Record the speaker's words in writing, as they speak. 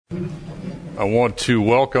I want to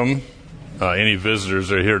welcome any visitors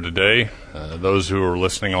that are here today, those who are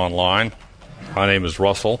listening online. My name is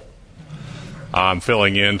Russell. I'm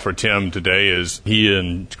filling in for Tim today as he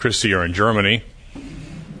and Christy are in Germany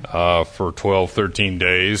for 12, 13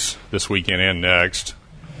 days, this weekend and next.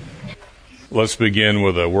 Let's begin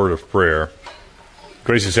with a word of prayer.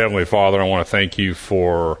 Gracious Heavenly Father, I want to thank you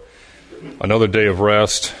for another day of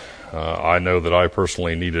rest. I know that I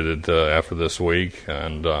personally needed it after this week,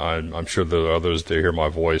 and I'm sure there are others that hear my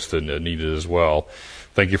voice that need it as well.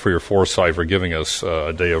 Thank you for your foresight for giving us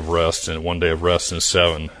a day of rest and one day of rest in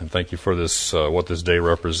 7. And thank you for this, what this day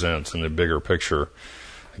represents in the bigger picture.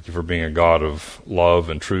 Thank you for being a God of love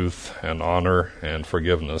and truth and honor and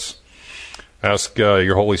forgiveness. Ask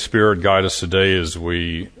your Holy Spirit guide us today as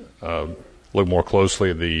we look more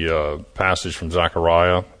closely at the passage from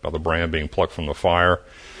Zechariah about the brand being plucked from the fire.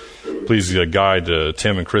 Please guide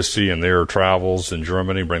Tim and Christy in their travels in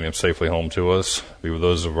Germany. Bring them safely home to us. Be with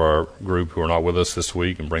those of our group who are not with us this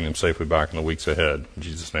week and bring them safely back in the weeks ahead. In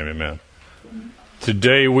Jesus' name, amen.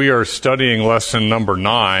 Today we are studying lesson number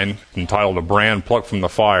 9, entitled A Brand Plucked from the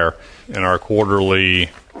Fire, in our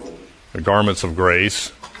quarterly Garments of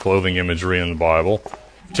Grace, clothing imagery in the Bible.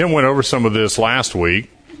 Tim went over some of this last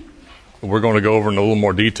week. We're going to go over in a little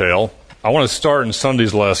more detail. I want to start in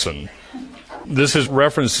Sunday's lesson. This is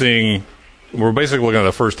referencing, we're basically looking at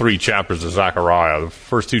the first 3 chapters of Zechariah. The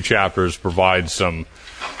first 2 chapters provide some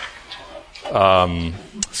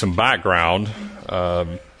background,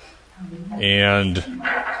 and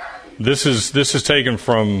this is taken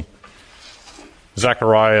from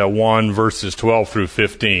Zechariah 1 verses 12 through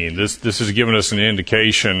 15. This has given us an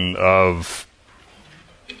indication of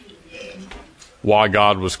why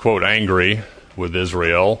God was, quote, angry with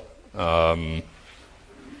Israel,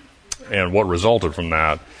 and what resulted from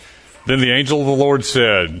that. Then the angel of the Lord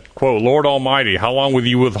said, quote, Lord Almighty, how long will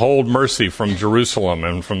you withhold mercy from Jerusalem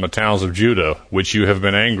and from the towns of Judah, which you have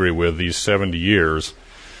been angry with these 70 years?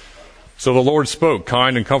 So the Lord spoke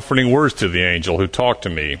kind and comforting words to the angel who talked to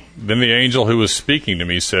me. Then the angel who was speaking to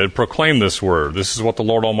me said, proclaim this word. This is what the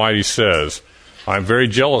Lord Almighty says. I am very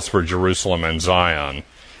jealous for Jerusalem and Zion,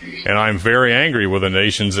 and I am very angry with the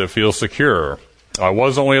nations that feel secure. I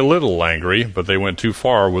was only a little angry, but they went too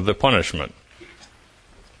far with the punishment.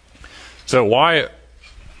 So why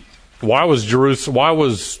was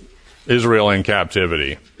Israel in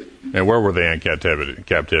captivity? And where were they in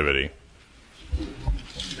captivity?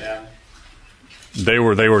 Yeah. They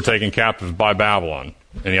were taken captive by Babylon.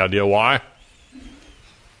 Any idea why?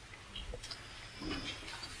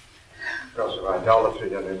 Because of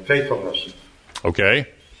idolatry and unfaithfulness. Okay.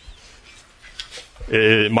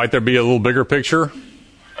 Might there be a little bigger picture?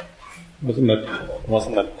 Wasn't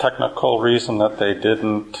the technical reason that they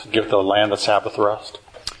didn't give the land a Sabbath rest?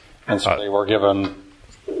 And so they were given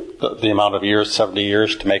the amount of years, 70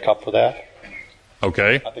 years, to make up for that?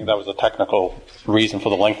 Okay. I think that was a technical reason for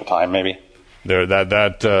the length of time, maybe.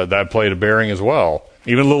 That played a bearing as well.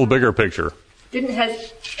 Even a little bigger picture. Didn't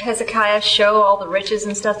Hezekiah show all the riches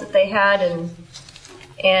and stuff that they had,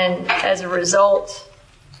 and as a result,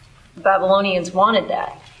 the Babylonians wanted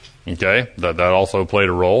that? Okay, that also played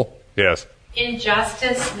a role. Yes.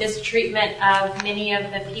 Injustice, mistreatment of many of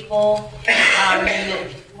the people,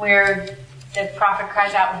 where the prophet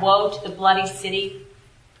cries out, woe to the bloody city.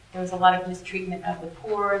 There was a lot of mistreatment of the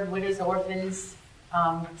poor, the widows, orphans,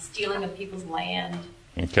 stealing of people's land.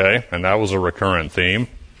 Okay, and that was a recurrent theme.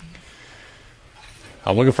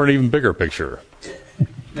 I'm looking for an even bigger picture.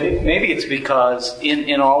 Maybe it's because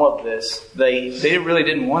in all of this, they really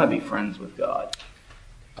didn't want to be friends with God.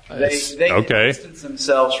 They distanced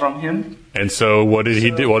themselves from Him. And so what did He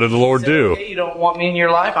do? What did the Lord do? Hey, you don't want me in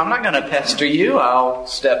your life? I'm not going to pester you. I'll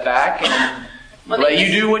step back and let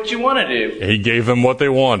you do what you want to do. He gave them what they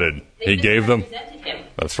wanted. He gave them. Him.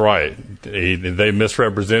 That's right. They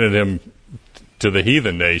misrepresented Him to the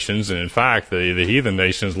heathen nations, and in fact, the heathen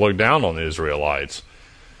nations looked down on the Israelites.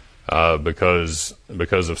 Because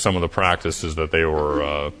of some of the practices that they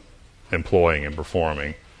were employing and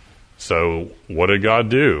performing. So what did God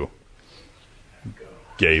do?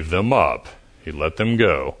 Gave them up. He let them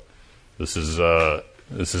go. This is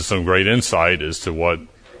some great insight as to what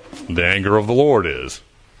the anger of the Lord is.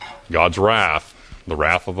 God's wrath, the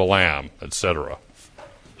wrath of the Lamb, etc.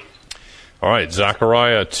 All right,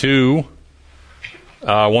 Zechariah 2,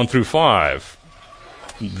 1 through 5.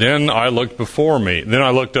 Then I looked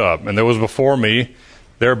up, and there before me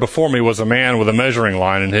was a man with a measuring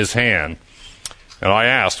line in his hand. And I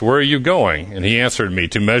asked, where are you going? And he answered me,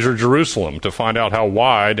 to measure Jerusalem, to find out how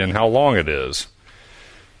wide and how long it is.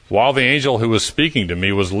 While the angel who was speaking to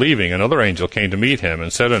me was leaving, another angel came to meet him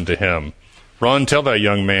and said unto him, Run, tell that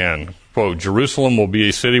young man, quote, Jerusalem will be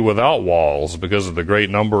a city without walls because of the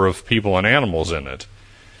great number of people and animals in it.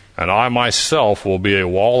 And I myself will be a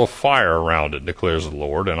wall of fire around it, declares the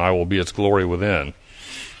Lord, and I will be its glory within.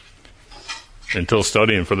 Until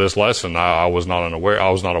studying for this lesson, I was not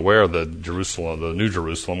aware that Jerusalem, the New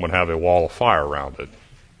Jerusalem, would have a wall of fire around it.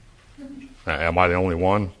 Am I the only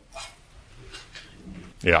one?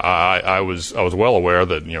 Yeah, I was well aware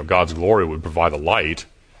that God's glory would provide the light,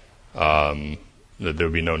 that there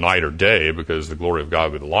would be no night or day because the glory of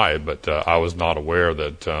God would be the light. But I was not aware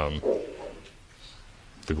that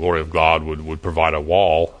the glory of God would provide a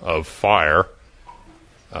wall of fire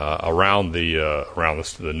around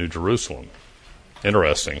the New Jerusalem.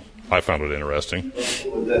 Interesting. I found it interesting.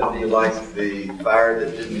 Would that be like the fire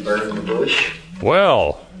that didn't burn in the bush?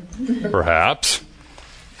 Well, perhaps.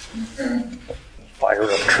 Fire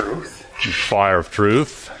of truth. Fire of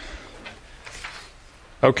truth.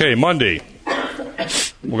 Okay, Monday.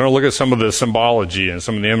 We're going to look at some of the symbology and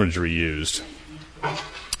some of the imagery used.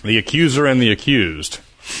 The accuser and the accused.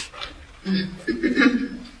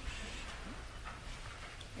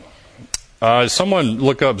 Someone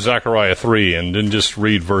look up Zechariah 3 and then just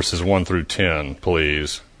read verses 1 through 10,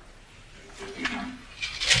 please.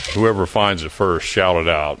 Whoever finds it first, shout it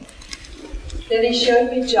out. Then he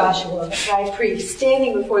showed me Joshua, the high priest,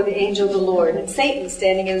 standing before the angel of the Lord, and Satan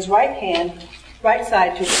standing at his right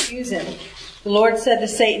side to accuse him. The Lord said to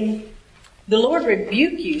Satan, "The Lord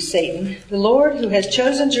rebuke you, Satan. The Lord who has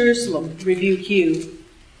chosen Jerusalem rebuke you.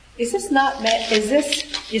 Is not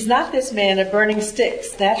this man a burning stick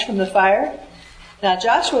snatched from the fire?" Now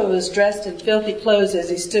Joshua was dressed in filthy clothes as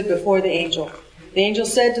he stood before the angel. The angel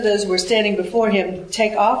said to those who were standing before him,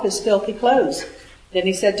 "Take off his filthy clothes." Then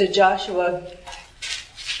he said to Joshua,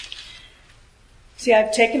 "See,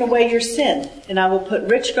 I've taken away your sin, and I will put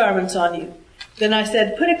rich garments on you." Then I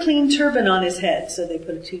said, "Put a clean turban on his head." So they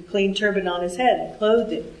put a clean turban on his head and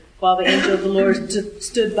clothed him, while the angel of the Lord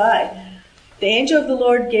stood by. The angel of the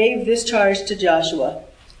Lord gave this charge to Joshua.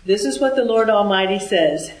 "This is what the Lord Almighty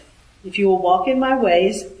says. If you will walk in my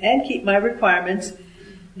ways and keep my requirements,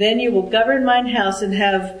 then you will govern mine house and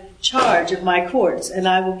have charge of my courts, and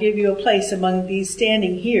I will give you a place among these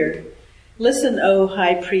standing here. Listen, O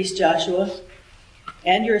high priest Joshua,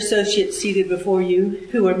 and your associates seated before you,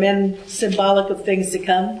 who are men symbolic of things to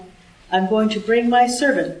come. I'm going to bring my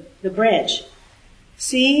servant, the branch.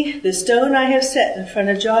 See, the stone I have set in front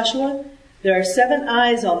of Joshua? There are 7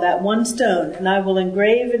 eyes on that one stone, and I will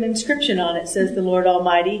engrave an inscription on it, says the Lord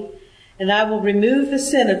Almighty, and I will remove the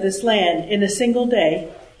sin of this land in a single day.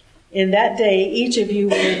 In that day, each of you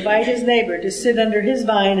will invite his neighbor to sit under his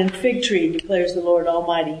vine and fig tree, declares the Lord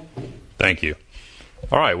Almighty." Thank you.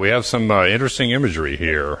 All right, we have some interesting imagery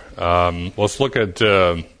here. Let's look at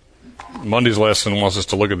Monday's lesson wants us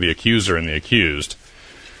to look at the accuser and the accused.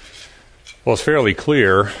 Well, it's fairly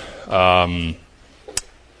clear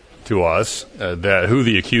to us that who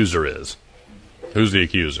the accuser is. Who's the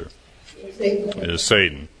accuser? Satan. It is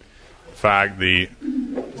Satan. In fact, the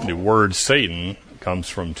word Satan comes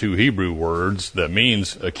from 2 Hebrew words that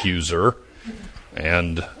means accuser,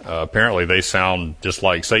 and apparently they sound just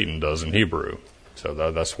like Satan does in Hebrew. So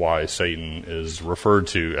that's why Satan is referred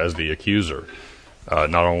to as the accuser,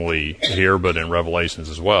 not only here but in Revelations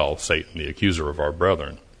as well. Satan, the accuser of our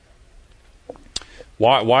brethren.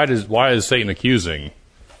 Why is Satan accusing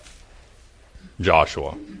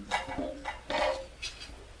Joshua?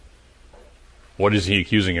 What is he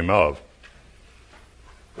accusing him of?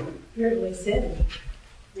 Apparently sin,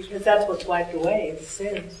 because that's what's wiped away, is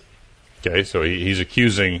sins. Okay, so he's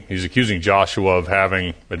accusing Joshua of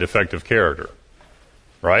having a defective character,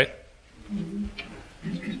 right?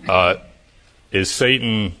 Mm-hmm. Is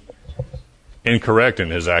Satan incorrect in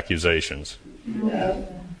his accusations?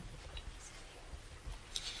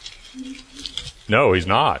 No, he's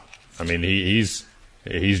not. I mean, he's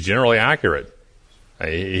generally accurate.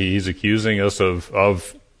 He's accusing us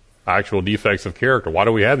of actual defects of character. Why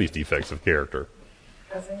do we have these defects of character?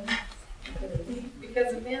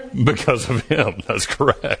 Because of him. Because of him. That's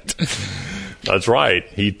correct. That's right.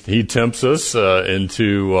 He tempts us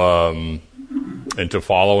into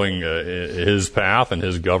following his path and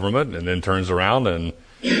his government, and then turns around and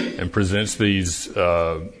presents these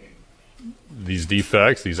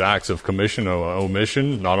defects, these acts of commission or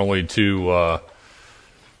omission, not only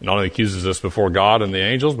accuses us before God and the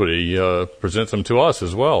angels, but he presents them to us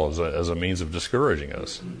as well as a means of discouraging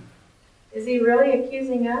us. Is he really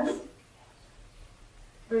accusing us?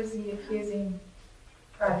 Or is he accusing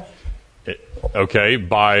Christ? Okay,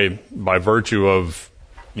 by virtue of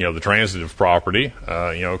the transitive property,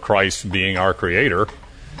 Christ being our creator,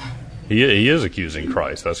 He is accusing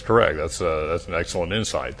Christ. That's correct. That's an excellent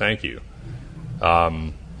insight. Thank you.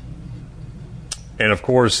 And of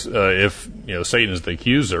course, if Satan is the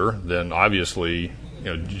accuser, then obviously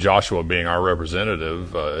Joshua being our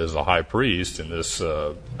representative as a high priest in this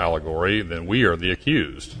allegory, then we are the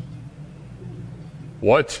accused.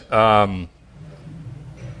 What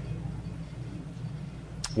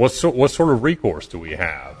sort of recourse do we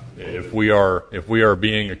have if we are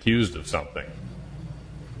being accused of something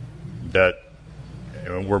that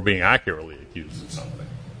we're being accurately accused of something?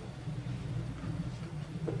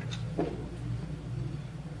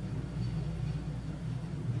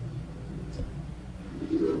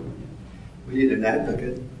 We need an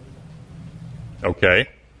advocate. Okay.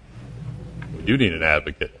 We do need an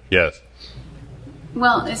advocate. Yes.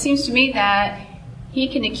 Well, it seems to me that he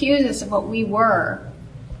can accuse us of what we were,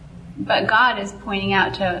 but God is pointing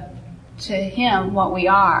out to him what we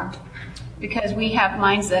are, because we have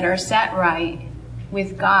minds that are set right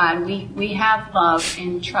with God. We have love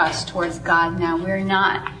and trust towards God now. We're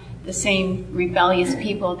not the same rebellious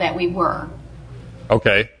people that we were.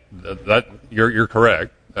 Okay, that you're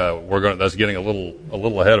correct. That's getting a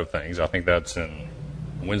little ahead of things. I think that's in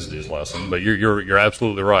Wednesday's lesson, but you're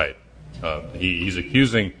absolutely right. He's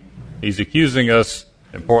accusing us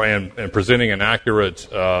and presenting an accurate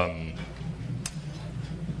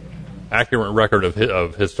record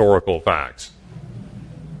of historical facts.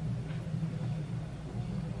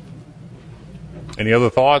 Any other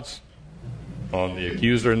thoughts on the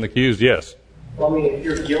accuser and the accused? Yes. Well, I mean, if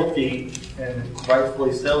you're guilty, and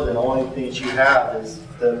rightfully so, then the only thing that you have is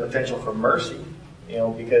the potential for mercy.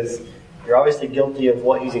 Because you're obviously guilty of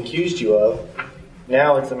what he's accused you of.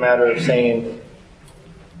 Now it's a matter of saying,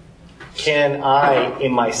 can I,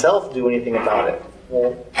 in myself, do anything about it?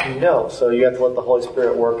 Well, no. So you have to let the Holy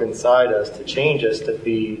Spirit work inside us to change us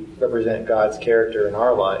to represent God's character in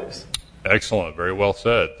our lives. Excellent. Very well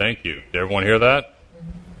said. Thank you. Did everyone hear that?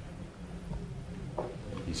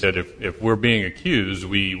 He said if we're being accused,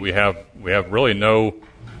 we have really no,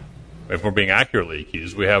 if we're being accurately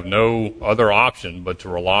accused, we have no other option but to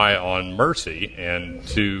rely on mercy and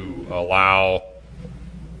to allow,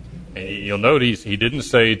 and you'll notice he didn't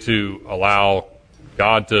say to allow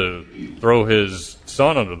God to throw his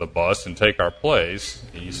son under the bus and take our place.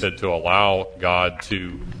 He said to allow God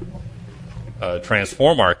to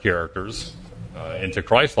transform our characters into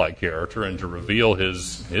Christ-like character and to reveal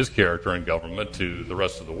his character and government to the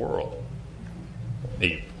rest of the world.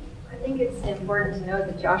 I think it's important to note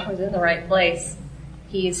that Joshua's in the right place.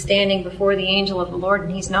 He is standing before the angel of the Lord,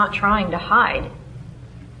 and he's not trying to hide.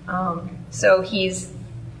 So he's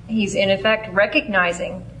in effect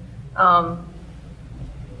recognizing,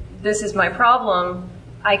 this is my problem,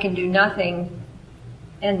 I can do nothing,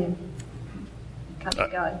 and come to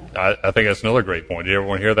God. I think that's another great point. Did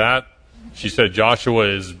everyone hear that? She said Joshua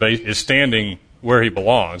is standing where he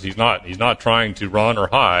belongs. He's not trying to run or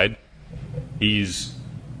hide. He's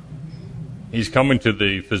coming to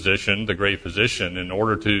the physician, the great physician,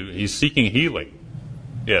 he's seeking healing.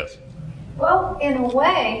 Yes. Well, in a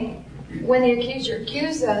way, when the accuser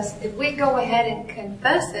accuses us, if we go ahead and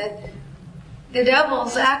confess it, the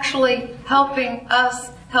devil's actually helping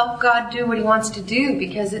us help God do what he wants to do,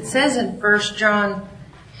 because it says in 1 John,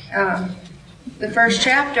 the first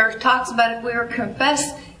chapter, talks about if we were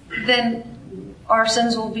confessed, then our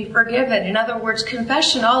sins will be forgiven. In other words,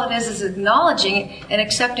 confession, all it is acknowledging and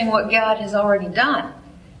accepting what God has already done.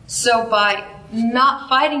 So by not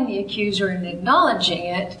fighting the accuser and acknowledging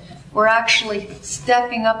it, we're actually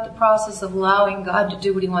stepping up the process of allowing God to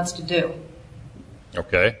do what he wants to do.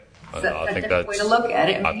 Okay. That's a different way to look at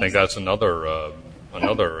it. I think that's another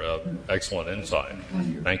excellent insight.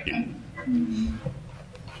 Thank you.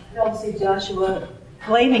 I don't see Joshua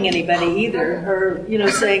blaming anybody either, or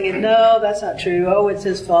saying, no, that's not true. Oh, it's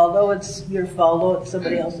his fault. Oh, it's your fault. Oh, it's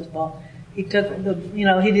somebody else's fault. He took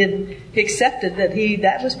he accepted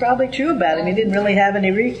that was probably true about him. He didn't really have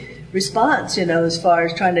any response, as far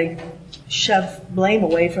as trying to shove blame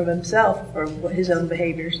away from himself for his own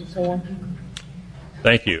behaviors and so on.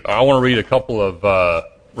 Thank you. I want to read a couple of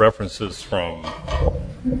references from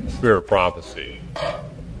Spirit of Prophecy.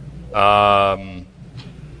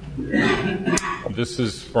 This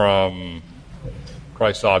is from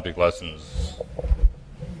Christ's Object Lessons,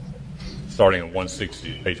 starting at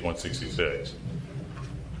page 166.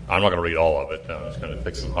 I'm not going to read all of it. I'm just going to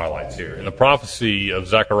pick some highlights here. In the prophecy of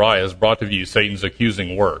Zechariah is brought to view Satan's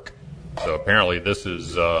accusing work. So apparently this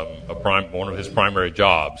is one of his primary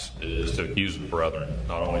jobs is to accuse the brethren,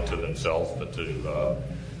 not only to themselves but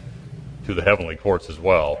to the heavenly courts as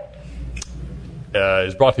well.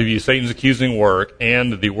 is brought to view Satan's accusing work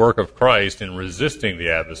and the work of Christ in resisting the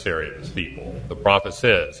adversary of his people. The prophet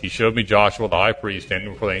says, "He showed me Joshua the high priest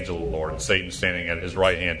standing before the angel of the Lord, and Satan standing at his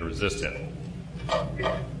right hand to resist him.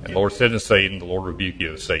 And the Lord said to Satan, the Lord rebuke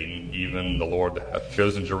you, Satan, even the Lord that hath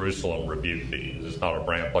chosen Jerusalem rebuke thee. This is not a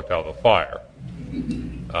brand plucked out of the fire,"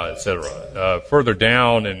 etc. Further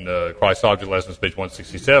down in Christ's Object Lessons, page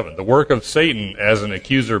 167, the work of Satan as an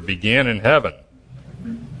accuser began in heaven.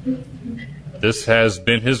 This has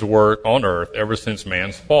been his work on earth ever since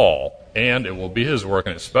man's fall, and it will be his work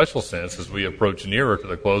in a special sense as we approach nearer to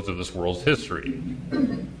the close of this world's history.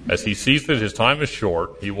 As he sees that his time is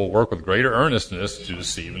short, he will work with greater earnestness to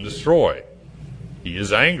deceive and destroy. He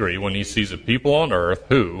is angry when he sees a people on earth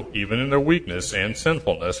who, even in their weakness and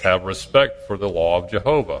sinfulness, have respect for the law of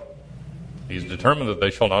Jehovah. He is determined that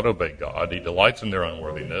they shall not obey God. He delights in their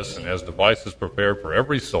unworthiness and has devices prepared for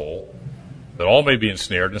every soul, that all may be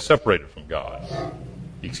ensnared and separated from God.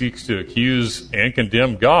 He seeks to accuse and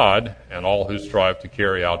condemn God and all who strive to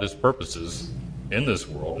carry out his purposes in this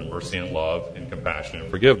world in mercy and love and compassion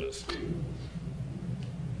and forgiveness.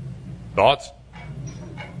 Thoughts?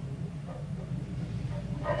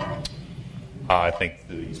 I think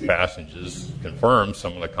these passages confirm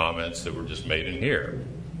some of the comments that were just made in here.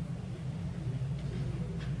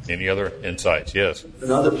 Any other insights? Yes. In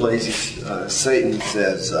other places, Satan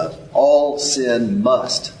says, all sin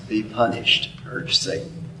must be punished, urge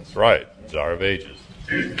Satan. That's right. Desire of Ages.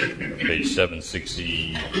 Page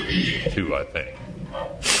 762, I think.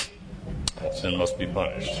 All sin must be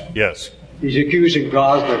punished. Yes. He's accusing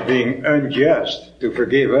God of being unjust to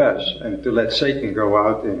forgive us and to let Satan go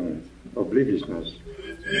out in obliviousness.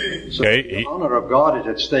 So the honor of God is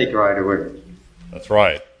at stake right away. That's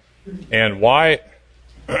right. And why...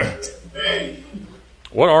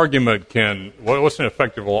 What argument what's an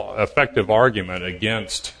effective argument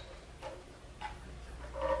against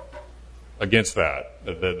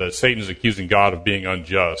that Satan is accusing God of being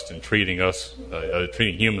unjust and treating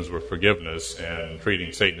humans with forgiveness and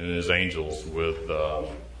treating Satan and his angels with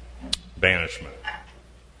banishment?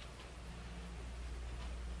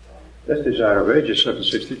 That's Desire of Ages,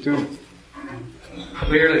 762.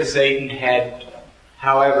 Clearly Satan had,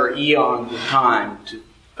 however, eons of time to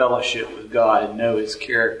fellowship with God and know his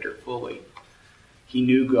character fully. He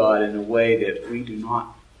knew God in a way that we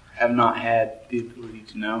have not had the ability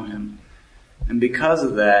to know him. And because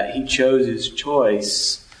of that, he chose his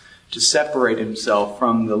choice to separate himself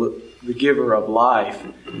from the giver of life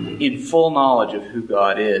in full knowledge of who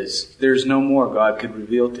God is. There's no more God could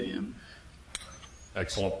reveal to him.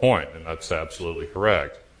 Excellent point, and that's absolutely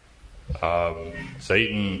correct.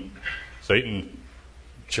 Satan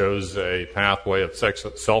chose a pathway of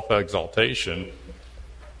self-exaltation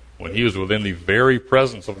when he was within the very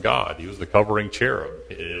presence of God. He was the covering cherub.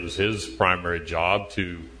 It was his primary job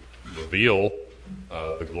to reveal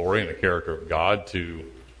the glory and the character of God to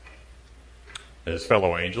his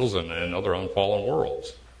fellow angels and other unfallen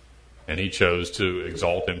worlds. And he chose to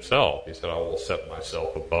exalt himself. He said, "I will set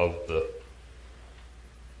myself above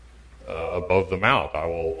the mount. I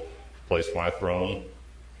will place my throne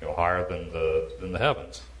higher than the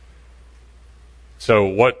heavens." So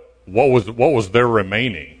what was there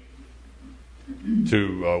remaining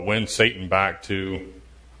to win Satan back to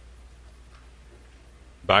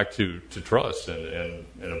trust and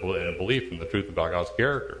a belief in the truth about God's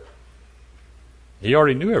character? He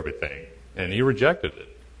already knew everything, and he rejected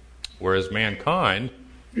it. Whereas mankind,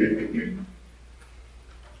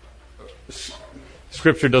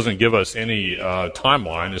 Scripture doesn't give us any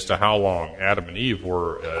timeline as to how long Adam and Eve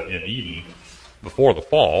were in Eden before the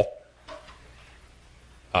fall.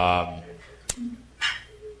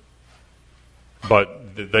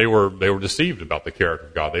 But they were deceived about the character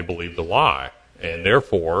of God. They believed a lie, and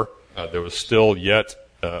therefore there was still yet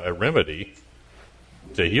a remedy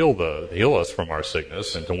to heal us from our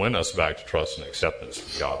sickness and to win us back to trust and acceptance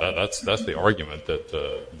from God. That's the argument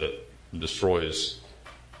that destroys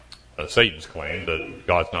Satan's claim that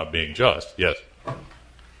God's not being just. Yes?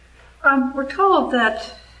 We're told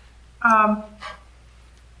that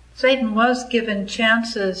Satan was given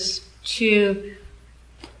chances to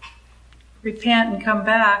repent and come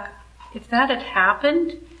back. If that had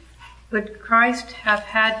happened, would Christ have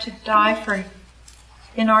had to die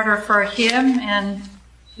in order for him and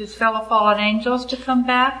his fellow fallen angels to come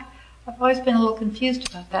back? I've always been a little confused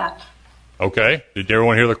about that. Okay. Did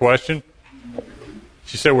everyone hear the question?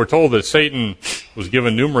 She said we're told that Satan was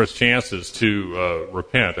given numerous chances to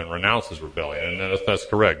repent and renounce his rebellion, and that's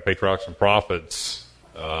correct. Patriarchs and Prophets,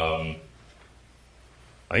 I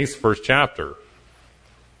think it's the first chapter.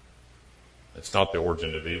 It's not the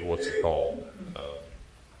origin of evil. What's it called?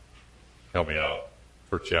 Help me out.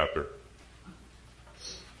 First chapter.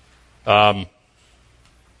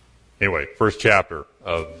 Anyway, first chapter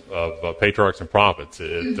of Patriarchs and Prophets.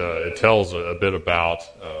 It tells a bit about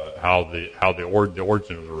how the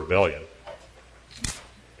origin of the rebellion.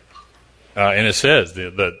 And it says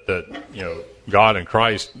that God and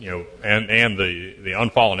Christ, and the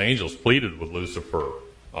unfallen angels pleaded with Lucifer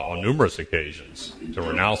on numerous occasions to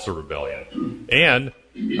renounce the rebellion, and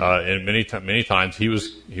many times he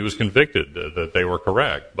was convicted that they were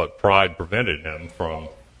correct, but pride prevented him from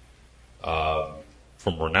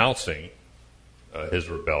renouncing his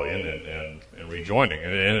rebellion and rejoining.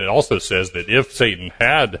 And it also says that if Satan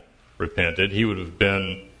had repented, he would have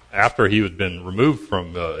been, after he had been removed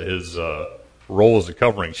from his role as a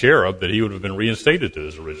covering cherub, that he would have been reinstated to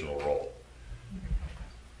his original role.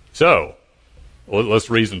 So, let's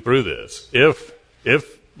reason through this. If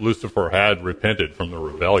Lucifer had repented from the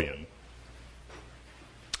rebellion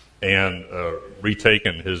and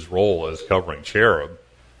retaken his role as covering cherub,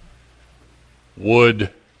 would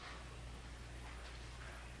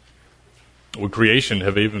creation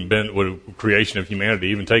of humanity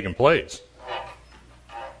even taken place?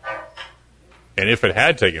 And if it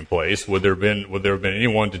had taken place, would there have been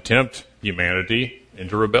anyone to tempt humanity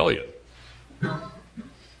into rebellion?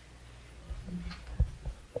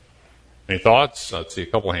 Any thoughts? Let's see a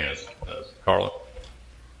couple hands. Carla?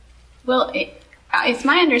 Well, it's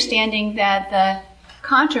my understanding that the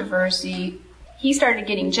controversy, he started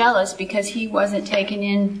getting jealous because he wasn't taken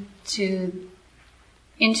into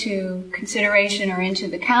consideration or into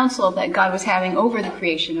the counsel that God was having over the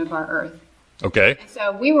creation of our earth. Okay.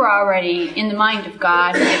 So we were already in the mind of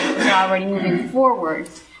God, and it was already moving forward.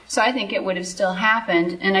 So I think it would have still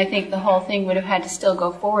happened, and I think the whole thing would have had to still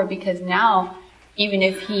go forward, because now, even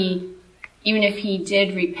if he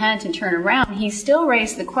did repent and turn around, he still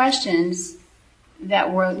raised the questions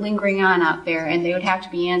that were lingering on out there, and they would have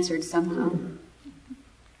to be answered somehow.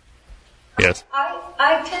 Yes.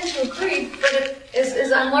 I tend to agree, but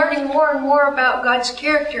as I'm learning more and more about God's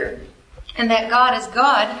character, and that God is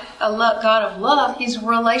God, God of love, He's a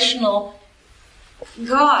relational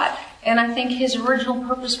God. And I think His original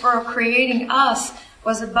purpose for creating us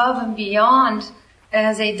was above and beyond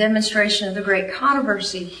as a demonstration of the great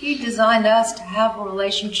controversy. He designed us to have a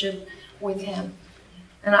relationship with Him.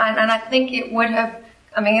 And I think it would have,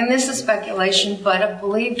 and this is speculation, but I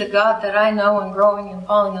believe the God that I know and growing and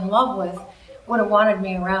falling in love with would have wanted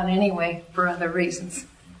me around anyway for other reasons.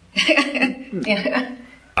 Yeah.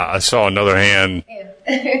 I saw another hand.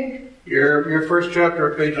 Yeah. Your first chapter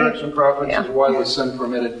of Patriarchs and Prophets is Why Was Sin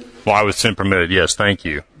Permitted? Why was sin permitted? Yes, thank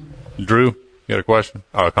you. Drew, you got a question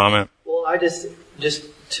or a comment? Well, I just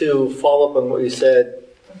to follow up on what you said,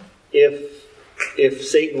 if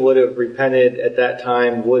Satan would have repented at that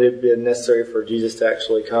time, would it have been necessary for Jesus to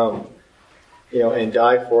actually come, and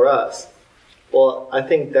die for us? Well, I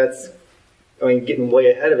think that's, getting way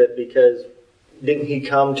ahead of it, because didn't He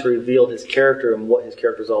come to reveal His character and what His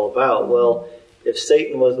character is all about? Well, if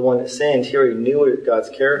Satan was the one that sinned, he already knew what God's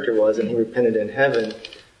character was, and he repented in heaven,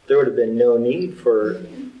 there would have been no need for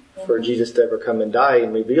Jesus to ever come and die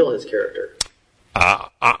and reveal His character.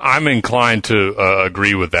 I'm inclined to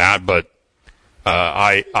agree with that, but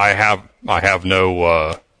I have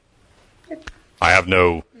no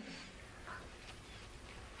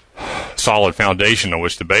solid foundation on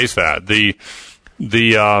which to base that.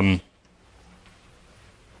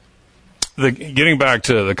 Getting back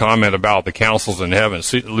to the comment about the councils in heaven,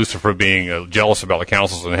 Lucifer being jealous about the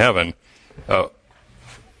councils in heaven,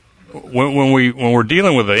 when we're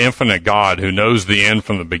dealing with the infinite God who knows the end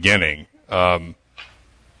from the beginning,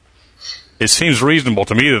 it seems reasonable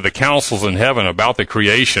to me that the councils in heaven about the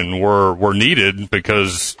creation were needed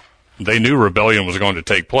because they knew rebellion was going to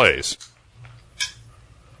take place.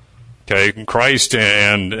 Okay, Christ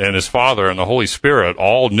and His Father and the Holy Spirit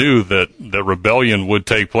all knew that rebellion would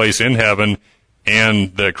take place in heaven,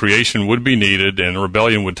 and that creation would be needed, and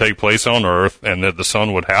rebellion would take place on earth, and that the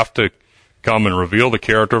Son would have to come and reveal the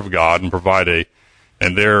character of God and provide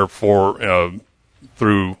and therefore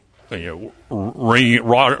through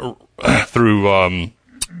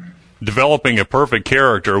developing a perfect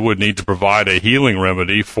character would need to provide a healing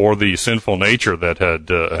remedy for the sinful nature that had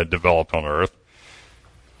developed on earth.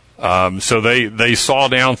 So they saw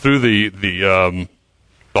down through the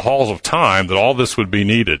halls of time that all this would be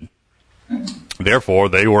needed. Therefore,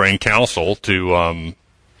 they were in council to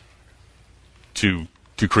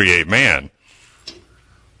create man.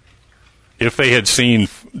 If they had seen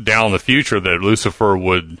down the future that Lucifer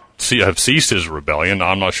would have ceased his rebellion,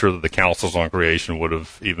 I'm not sure that the councils on creation would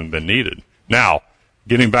have even been needed. Now,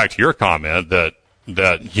 getting back to your comment that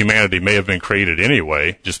that humanity may have been created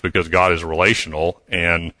anyway, just because God is relational,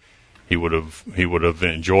 and he would have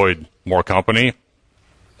enjoyed more company.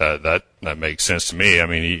 That makes sense to me. I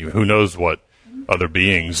mean, who knows what other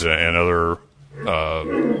beings and other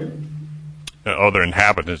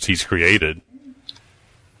inhabitants he's created.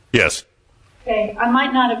 Yes. Okay, I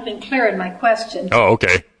might not have been clear in my question. Oh,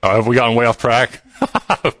 okay. Have we gotten way off track?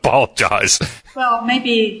 I apologize. Well,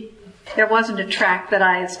 maybe there wasn't a track that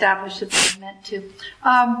I established that I meant to.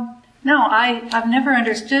 No, I've never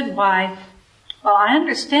understood why. Well, I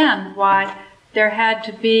understand why there had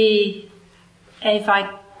to be a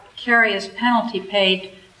vicarious penalty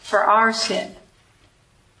paid for our sin.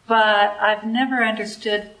 But I've never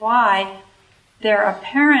understood why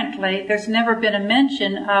there's never been a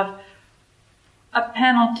mention of a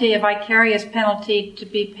penalty, a vicarious penalty to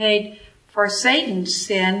be paid for Satan's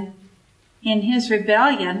sin in his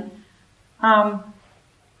rebellion.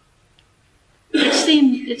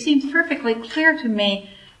 It seems perfectly clear to me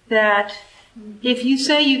that if you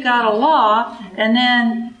say you got a law, and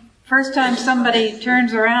then first time somebody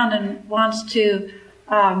turns around and wants to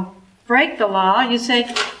break the law, you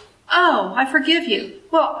say, "Oh, I forgive you."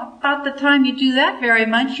 Well, about the time you do that very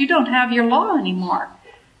much, you don't have your law anymore.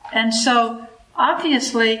 And so,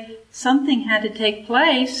 obviously, something had to take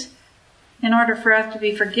place in order for us to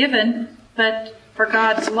be forgiven, but for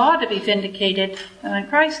God's law to be vindicated. And when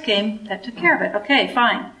Christ came, that took care of it. Okay,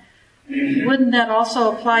 fine. Wouldn't that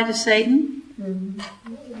also apply to Satan?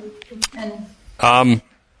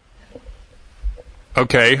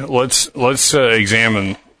 Okay, let's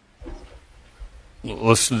examine.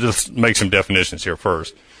 Let's just make some definitions here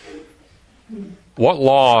first. What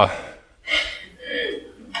law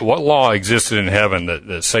existed in heaven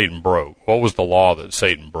that Satan broke? What was the law that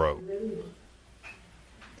Satan broke?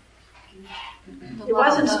 It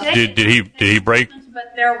wasn't stated. Did he break?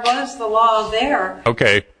 But there was the law there.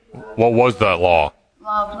 Okay, what was that law?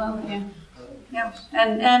 Law of love, yeah. Yeah,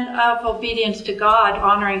 and of obedience to God,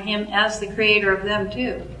 honoring Him as the creator of them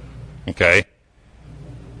too. Okay.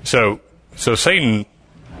 So Satan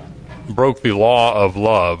broke the law of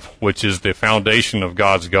love, which is the foundation of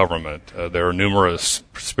God's government. There are numerous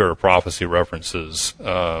Spirit of Prophecy references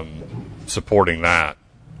supporting that.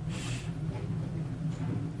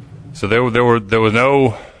 So there were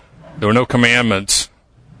no commandments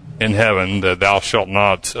in heaven that thou shalt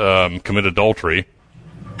not commit adultery.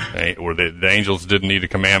 Or the angels didn't need a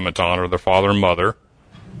commandment to honor their father and mother.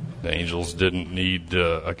 The angels didn't need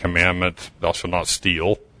a commandment, thou shalt not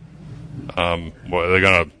steal. They're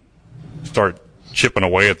going to start chipping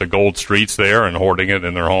away at the gold streets there and hoarding it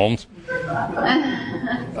in their homes.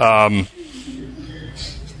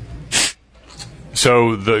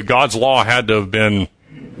 So God's law had to have been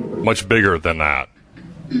much bigger than that.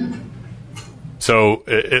 So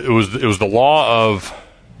it was the law of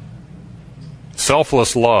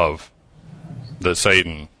selfless love that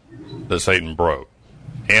Satan broke.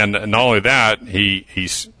 And not only that, he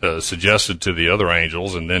suggested to the other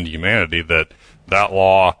angels and then to humanity that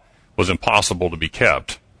law was impossible to be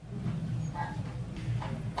kept.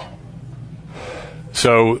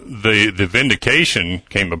 So the vindication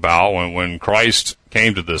came about when Christ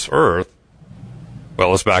came to this earth. Well,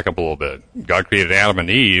 let's back up a little bit. God created Adam and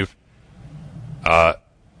Eve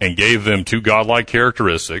and gave them two godlike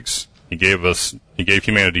characteristics. He gave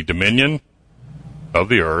humanity dominion of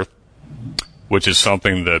the earth, which is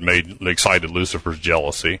something that excited Lucifer's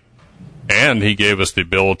jealousy. And he gave us the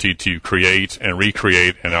ability to create and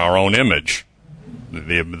recreate in our own image,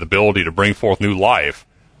 the ability to bring forth new life,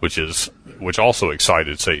 which also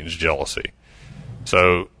excited Satan's jealousy.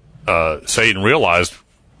 So Satan realized,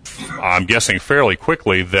 I'm guessing fairly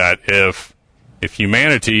quickly, that if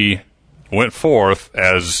humanity went forth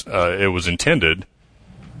as it was intended,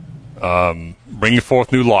 bringing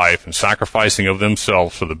forth new life and sacrificing of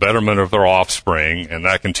themselves for the betterment of their offspring, and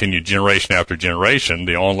that continued generation after generation,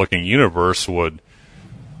 the onlooking universe would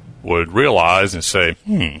realize and say,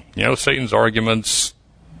 Satan's arguments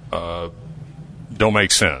don't make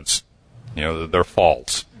sense. They're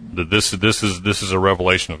false. This is a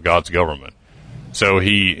revelation of God's government. So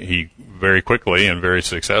he very quickly and very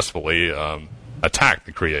successfully attacked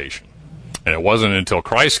the creation. And it wasn't until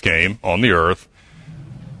Christ came on the earth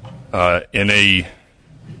in the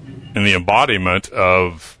embodiment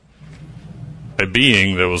of a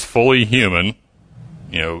being that was fully human,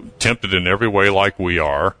 tempted in every way like we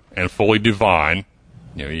are, and fully divine.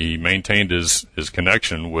 He maintained his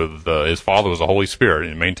connection with his Father was the Holy Spirit,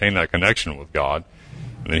 and he maintained that connection with God.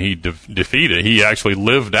 And then he actually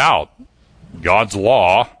lived out God's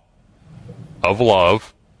law of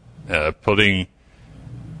love, putting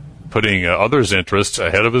others' interests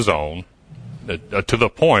ahead of his own, to the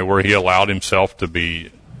point where he allowed himself to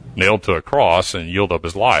be nailed to a cross and yield up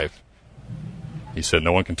his life. He said,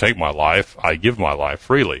 no one can take my life. I give my life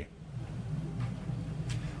freely.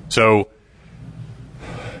 So,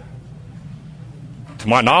 to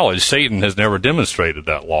my knowledge, Satan has never demonstrated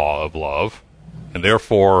that law of love, and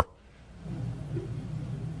therefore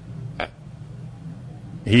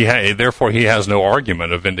he has no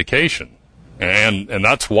argument of vindication. And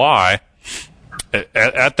that's why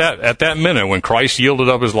at that minute when Christ yielded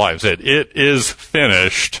up his life, said, "It is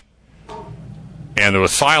finished," and there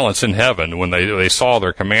was silence in heaven when they saw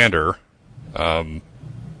their commander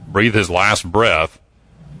breathe his last breath.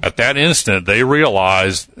 At that instant, they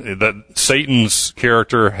realized that Satan's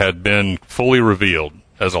character had been fully revealed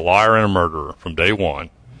as a liar and a murderer from day one.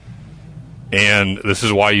 And this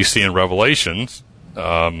is why you see in Revelations,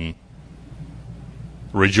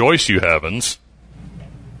 rejoice, you heavens,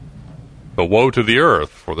 but woe to the earth,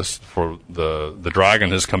 for the dragon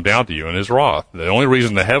has come down to you in his wrath. The only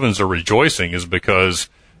reason the heavens are rejoicing is because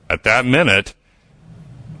at that minute,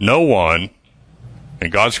 no one in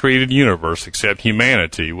God's created universe except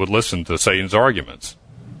humanity would listen to Satan's arguments.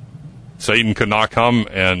 Satan could not come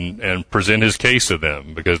and present his case to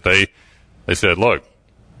them because they said, look,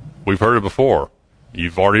 we've heard it before.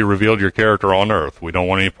 You've already revealed your character on earth. We don't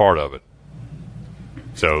want any part of it.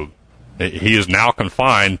 So he is now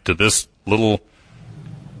confined to this third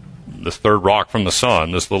rock from the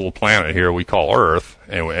sun, this little planet here we call Earth,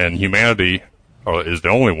 and humanity is the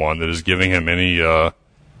only one that is giving him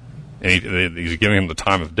he's giving him the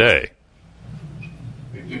time of day.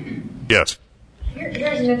 Yes?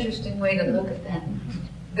 Here's an interesting way to look at that.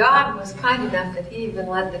 God was kind enough that he even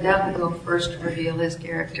let the devil go first to reveal his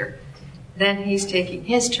character. Then he's taking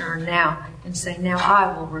his turn now and saying, now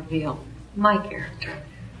I will reveal my character.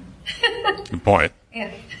 Good point.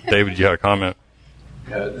 Yeah. David, you had a comment?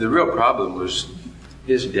 The real problem was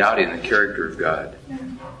his doubting the character of God.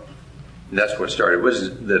 And that's what started. It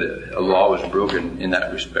wasn't that a law was broken in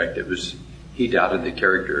that respect. It was he doubted the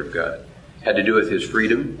character of God. It had to do with his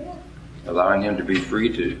freedom, allowing him to be free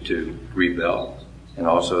to rebel, and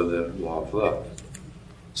also the law of love.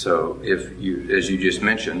 So if you, as you just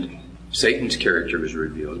mentioned, Satan's character was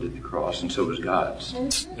revealed at the cross, and so was God's.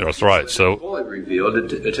 That's right. So fully revealed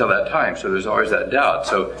until that time. So there's always that doubt.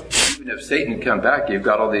 So even if Satan had come back, you've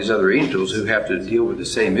got all these other angels who have to deal with the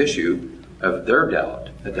same issue of their doubt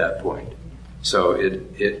at that point. So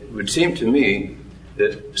it would seem to me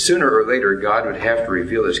that sooner or later God would have to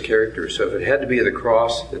reveal his character. So if it had to be at the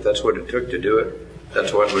cross, if that's what it took to do it,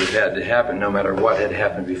 that's what would have had to happen, no matter what had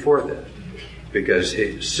happened before that. Because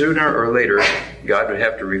sooner or later, God would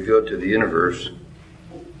have to reveal to the universe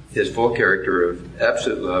his full character of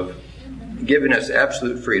absolute love, giving us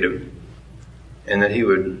absolute freedom, and that he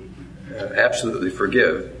would absolutely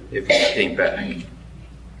forgive if he came back.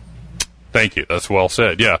 Thank you. That's well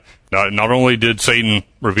said. Yeah. Not only did Satan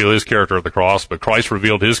reveal his character at the cross, but Christ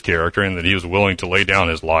revealed his character in that he was willing to lay down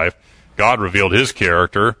his life. God revealed his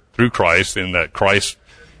character through Christ in that Christ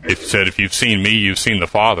said, if you've seen me, you've seen the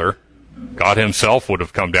Father. God himself would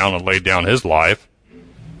have come down and laid down his life.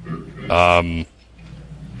 And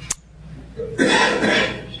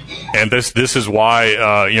this is why,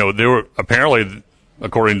 there were apparently,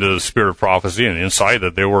 according to the spirit of prophecy and insight,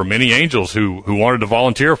 that there were many angels who wanted to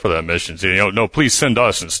volunteer for that mission. So, no, please send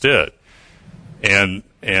us instead. And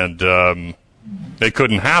it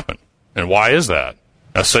couldn't happen. And why is that?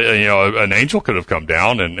 An angel could have come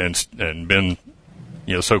down and been,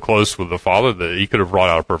 so close with the Father that he could have wrought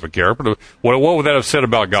out a perfect character. What would that have said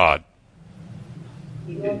about God?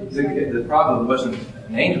 The problem wasn't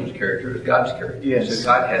an angel's character, it was God's character. Yes. So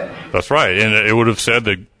God had. That's right. And it would have said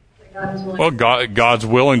that, God's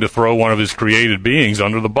willing to throw one of his created beings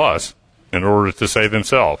under the bus in order to save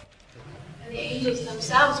himself. And the angels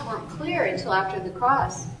themselves weren't clear until after the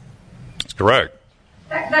cross. That's correct.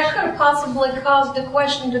 That could have possibly caused a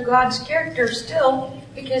question to God's character still,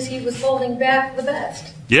 because he was holding back the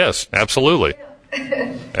best. Yes, absolutely.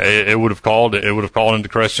 Yeah. It would have called into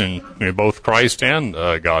question both Christ and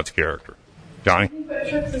God's character. Johnny? What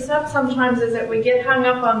trips us up sometimes is that we get hung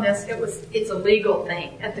up on this. It's a legal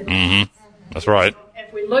thing at the beginning. Mm-hmm. That's right.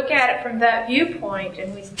 If we look at it from that viewpoint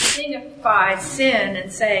and we signify sin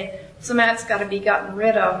and say, so that's got to be gotten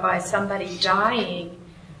rid of by somebody dying,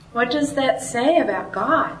 what does that say about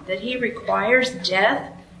God? That he requires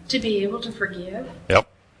death to be able to forgive? Yep.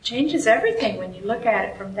 Changes everything when you look at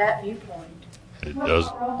it from that viewpoint. It does.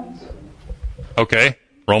 Okay.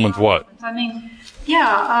 Romans what?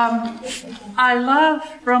 I love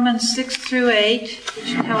Romans 6 through 8,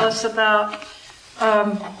 which tell us about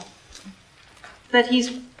that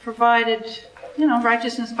he's provided,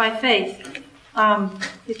 righteousness by faith.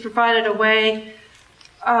 He's provided a way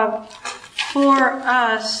for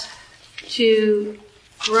us to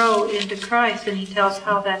grow into Christ, and he tells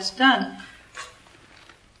how that's done.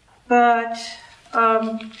 But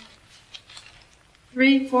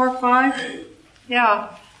 3, 4, 5,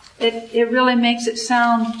 yeah, it really makes it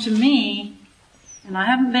sound to me, and I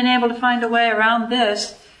haven't been able to find a way around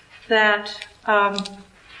this, that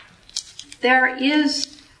there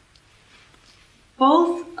is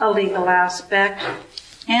both a legal aspect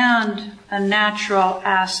and a natural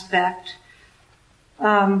aspect.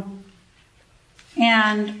 And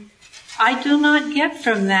I do not get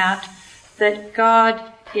from that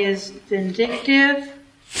God is vindictive,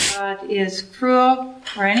 God is cruel,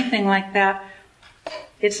 or anything like that.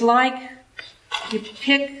 It's like you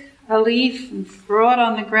pick a leaf and throw it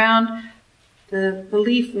on the ground, the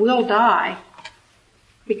leaf will die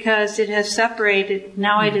because it has separated,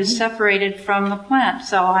 now it is separated from the plant.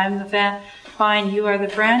 So I'm the vine, you are the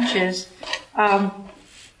branches. But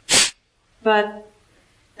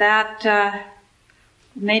that,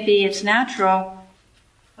 maybe it's natural,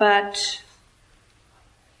 but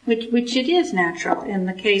which it is natural in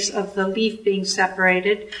the case of the leaf being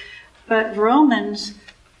separated. But Romans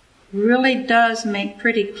really does make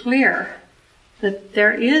pretty clear that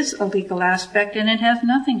there is a legal aspect, and it has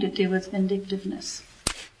nothing to do with vindictiveness.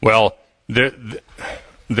 Well, there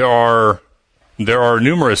are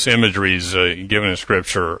numerous imageries given in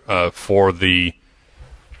Scripture for the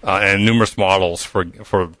and numerous models for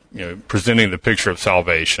presenting the picture of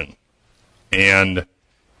salvation. And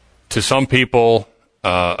to some people,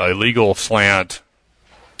 a legal slant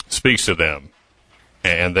speaks to them,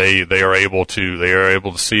 and they are able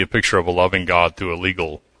to see a picture of a loving God through a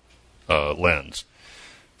legal lens.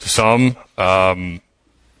 To some, a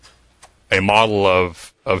model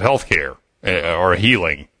of healthcare or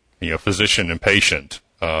healing, physician and patient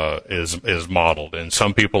is modeled, and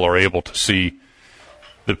some people are able to see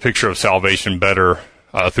the picture of salvation better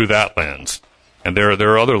through that lens. And there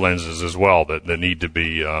are other lenses as well that need to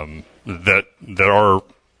be that are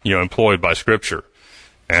employed by Scripture.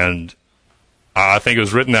 And I think it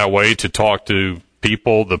was written that way to talk to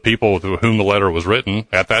the people to whom the letter was written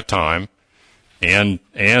at that time, and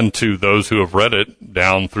to those who have read it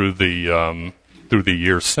down through the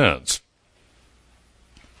years since.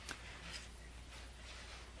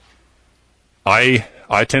 I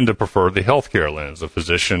tend to prefer the healthcare lens, the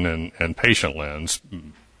physician and patient lens,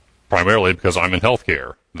 primarily because I'm in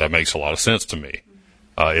healthcare. That makes a lot of sense to me.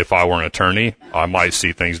 If I were an attorney, I might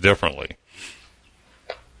see things differently.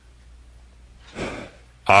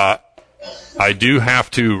 I do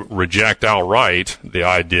have to reject outright the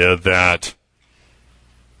idea that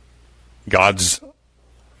God's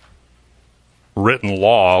written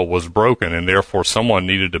law was broken, and therefore someone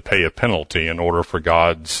needed to pay a penalty in order for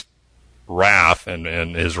God's wrath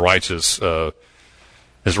and his righteousness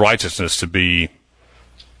to be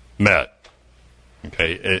met.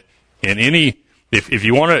 Okay, if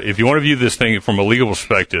you want to view this thing from a legal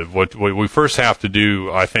perspective, what we first have to do,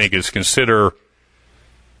 I think, is consider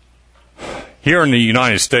here in the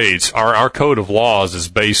United States, our code of laws is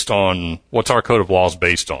based on, what's our code of laws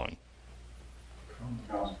based on?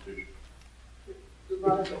 Constitution.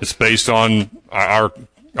 It's based on our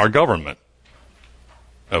government,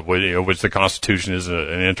 of which the Constitution is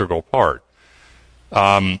an integral part.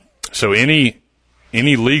 So any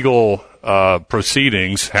legal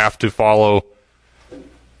proceedings have to follow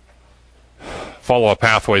a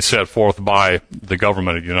pathway set forth by the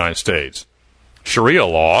government of the United States. Sharia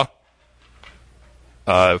law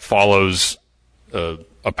follows a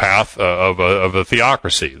path of a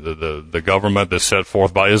theocracy, the government that's set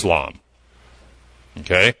forth by Islam.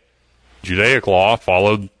 Okay, Judaic law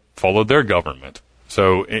followed their government.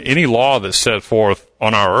 So any law that's set forth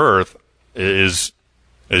on our earth is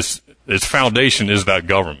its foundation is that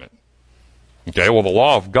government. Okay, well, the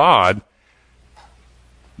law of God,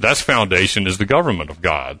 that's foundation is the government of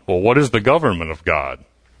God. Well, what is the government of God?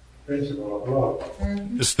 Principle of love.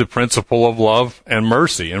 It's the principle of love and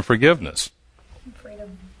mercy and forgiveness.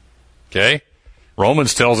 Freedom. Okay?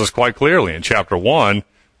 Romans tells us quite clearly in chapter 1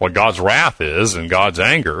 what God's wrath is and God's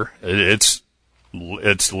anger. It's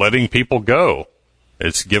letting people go.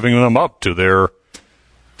 It's giving them up to their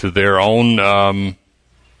own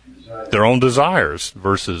desires.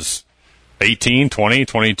 Verses 18, 20,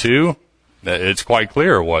 22, it's quite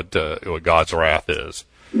clear what God's wrath is.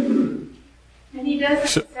 And he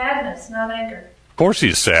does it with sadness, not anger. Of course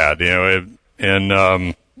he's sad.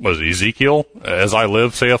 And was it Ezekiel? As I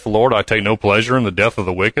live, saith the Lord, I take no pleasure in the death of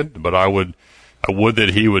the wicked, but I would that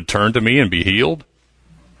he would turn to me and be healed.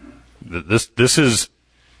 This is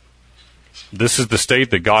this is the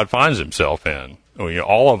state that God finds himself in.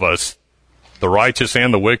 All of us, the righteous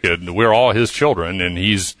and the wicked, we're all his children, and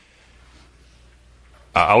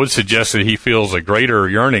I would suggest that he feels a greater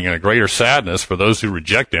yearning and a greater sadness for those who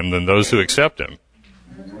reject him than those who accept him.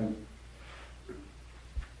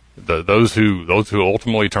 Those who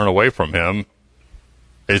ultimately turn away from him,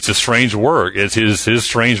 it's a strange work. It's his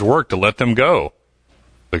strange work to let them go,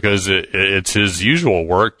 because it's his usual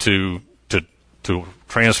work to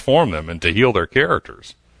transform them and to heal their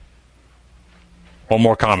characters. One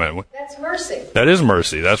more comment. That's mercy. That is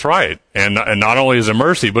mercy. That's right. And not only is it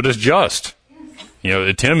mercy, but it's just.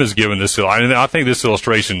 Tim has given this. I think this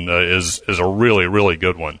illustration is a really, really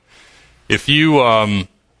good one. If you, how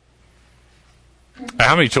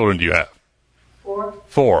many children do you have? 4.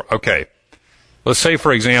 4. Okay. Let's say,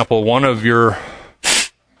 for example, one of your,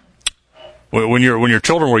 when your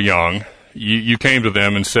children were young, you came to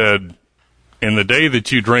them and said, "In the day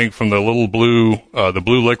that you drink from the little blue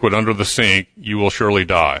liquid under the sink, you will surely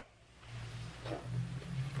die."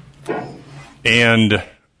 And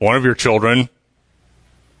one of your children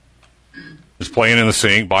is playing in the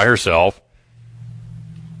sink by herself,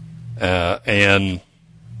 and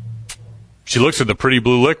she looks at the pretty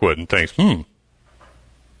blue liquid and thinks,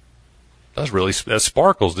 that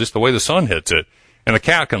sparkles just the way the sun hits it. And the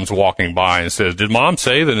cat comes walking by and says, "Did Mom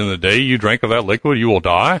say that in the day you drink of that liquid, you will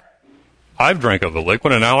die? I've drank of the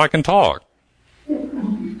liquid, and now I can talk."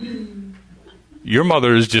 Your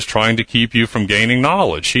mother is just trying to keep you from gaining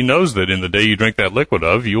knowledge. She knows that in the day you drink that liquid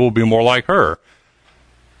of, you will be more like her.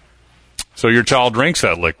 So your child drinks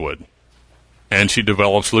that liquid, and she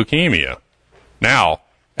develops leukemia. Now,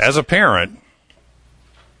 as a parent,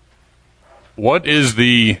 what's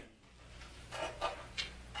the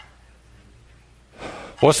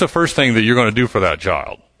first thing that you're going to do for that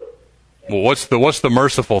child? Well, what's the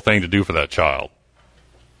merciful thing to do for that child?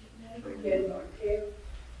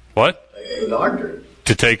 What? Doctor.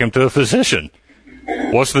 To take him to a physician.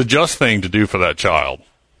 What's the just thing to do for that child?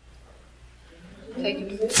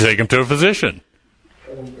 Take him to a physician.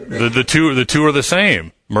 The two are the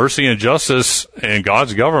same. Mercy and justice and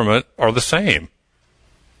God's government are the same.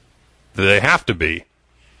 They have to be.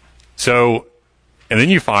 So, and then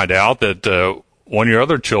you find out that one of your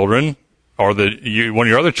other children,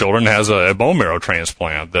 has a bone marrow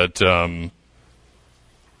transplant that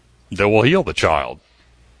will heal the child.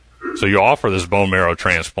 So you offer this bone marrow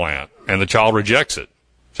transplant, and the child rejects it.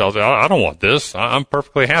 The child says, "I don't want this. I'm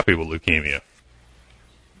perfectly happy with leukemia."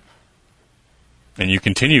 And you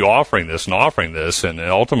continue offering this, and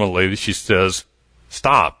ultimately she says,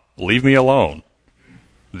 "Stop. Leave me alone."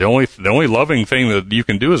 The only loving thing that you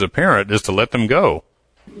can do as a parent is to let them go.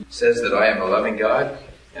 It says that I am a loving God,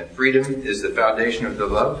 and freedom is the foundation of the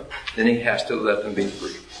love. Then he has to let them be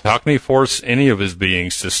free. How can he force any of his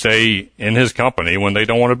beings to stay in his company when they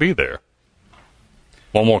don't want to be there?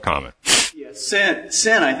 One more comment. Yeah,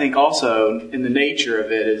 sin, I think, also in the nature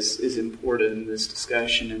of it is important in this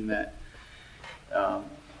discussion, in that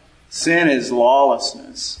sin is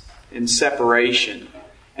lawlessness and separation.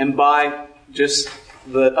 And by just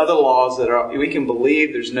the other laws we can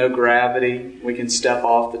believe there's no gravity, we can step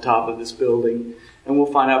off the top of this building, and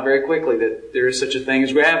we'll find out very quickly that there is such a thing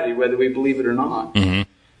as gravity, whether we believe it or not. Mm-hmm.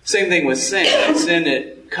 Same thing with sin. Sin,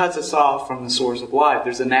 it cuts us off from the source of life.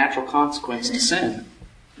 There's a natural consequence to sin,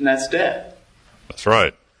 and that's death. That's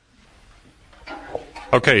right.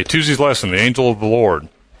 Okay, Tuesday's lesson, the angel of the Lord.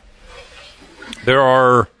 There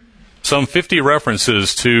are some 50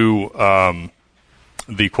 references to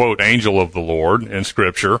the, quote, angel of the Lord in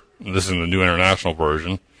Scripture. This is in the New International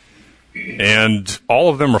Version. And all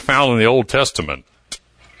of them are found in the Old Testament.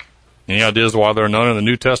 Any ideas why there are none in the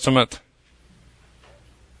New Testament?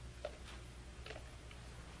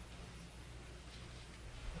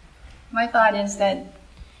 My thought is that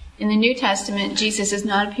in the New Testament, Jesus is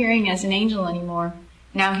not appearing as an angel anymore.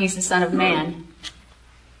 Now he's the Son of Man.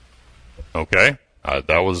 Okay,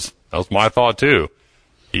 that was my thought too.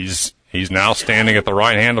 He's now standing at the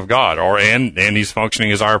right hand of God, and he's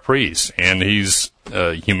functioning as our priest, and he's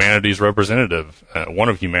humanity's representative, one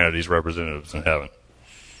of humanity's representatives in heaven.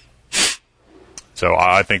 So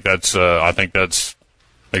I think that's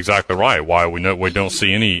exactly right. Why we don't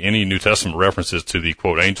see any New Testament references to the,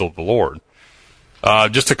 quote, angel of the Lord.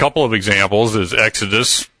 Just a couple of examples is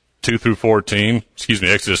Exodus 2-14.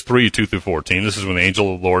 Exodus 3:2-14. This is when the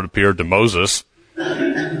angel of the Lord appeared to Moses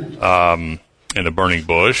in the burning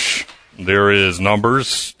bush. There is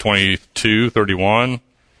Numbers 22:31.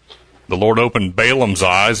 The Lord opened Balaam's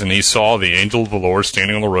eyes, and he saw the angel of the Lord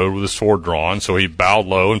standing on the road with his sword drawn. So he bowed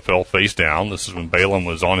low and fell face down. This is when Balaam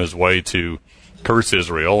was on his way to curse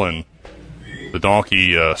Israel, and the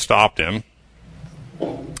donkey stopped him.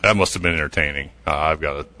 That must have been entertaining. I've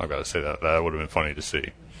got to say that. That would have been funny to see.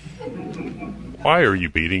 Why are you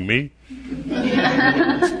beating me?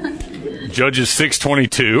 Judges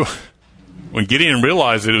 6:22. When Gideon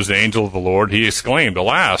realized it was the angel of the Lord, he exclaimed,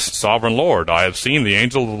 "Alas, sovereign Lord, I have seen the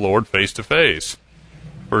angel of the Lord face to face."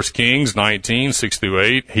 1 Kings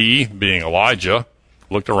 19:6-8. He, being Elijah,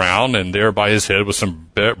 looked around, and there by his head was some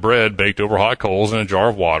bread baked over hot coals and a jar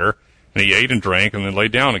of water, and he ate and drank and then lay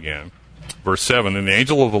down again. Verse 7. Then the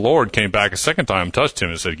angel of the Lord came back a second time, touched him,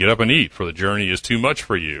 and said, "Get up and eat, for the journey is too much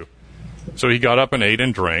for you." So he got up and ate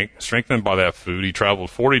and drank. Strengthened by that food, he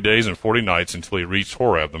traveled 40 days and 40 nights until he reached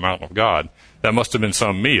Horeb, the mountain of God. That must have been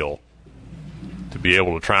some meal to be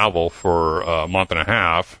able to travel for a month and a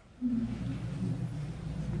half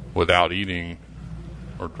without eating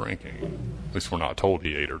or drinking. At least we're not told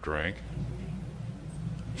he ate or drank.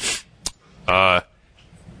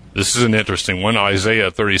 This is an interesting one.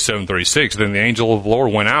 Isaiah 37:36. Then the angel of the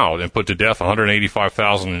Lord went out and put to death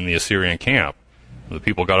 185,000 in the Assyrian camp. When the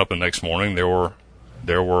people got up the next morning, there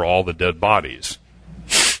were all the dead bodies.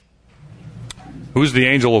 Who's the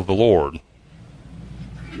angel of the Lord?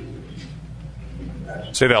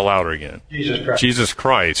 Say that louder again. Jesus Christ. Jesus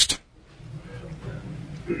Christ.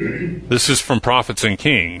 This is from Prophets and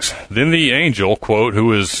Kings. Then the angel, quote,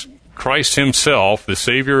 who is Christ himself, the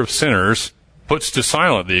Savior of sinners, puts to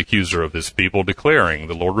silence the accuser of his people, declaring,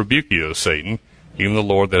 "The Lord rebuke you, O Satan, even the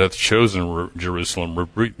Lord that hath chosen Jerusalem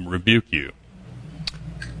rebuke you."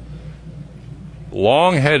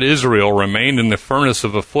 Long had Israel remained in the furnace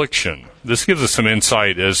of affliction. This gives us some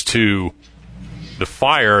insight as to the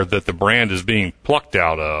fire that the brand is being plucked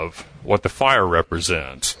out of, what the fire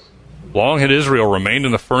represents. Long had Israel remained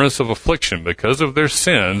in the furnace of affliction. Because of their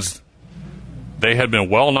sins, they had been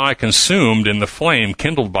well nigh consumed in the flame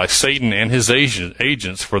kindled by Satan and his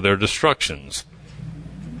agents for their destructions.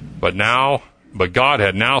 But God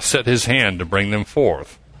had now set his hand to bring them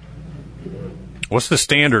forth. What's the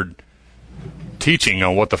standard teaching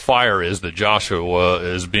on what the fire is that Joshua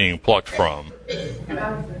is being plucked from?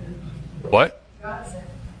 What?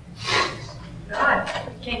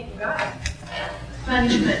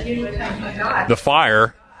 The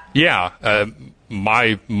fire, yeah.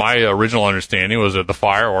 My original understanding was that the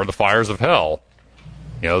fire, or the fires of hell.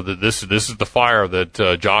 You know, this is the fire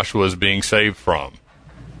that Joshua is being saved from.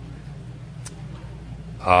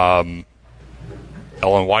 Ellen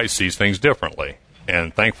White sees things differently,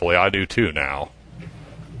 and thankfully I do too now.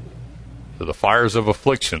 So the fires of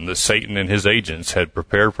affliction that Satan and his agents had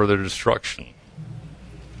prepared for their destruction,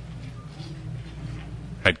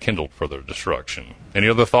 had kindled for their destruction. Any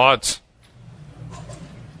other thoughts?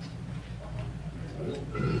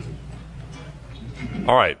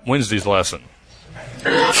 All right, Wednesday's lesson.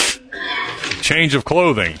 Change of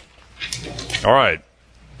clothing. All right.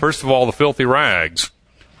 First of all, the filthy rags.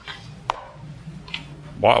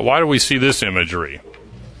 Why do we see this imagery?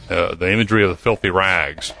 The imagery of the filthy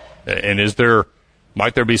rags. And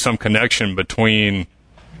might there be some connection between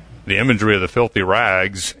the imagery of the filthy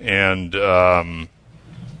rags and the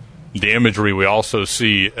imagery we also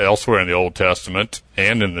see elsewhere in the Old Testament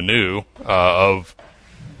and in the New of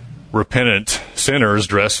repentant sinners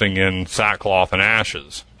dressing in sackcloth and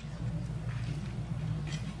ashes?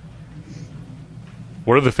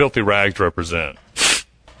 What do the filthy rags represent?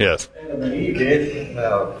 Yes. Adam and Eve did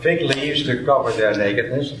fig leaves to cover their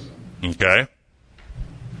nakedness. Okay.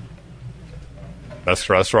 That's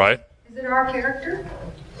right. Is it our character?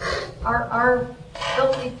 Our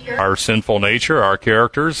filthy character? Our sinful nature, our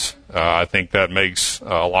characters. I think that makes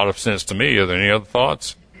a lot of sense to me. Are there any other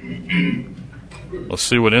thoughts? Let's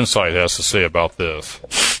see what Insight has to say about this.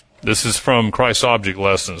 This is from Christ's Object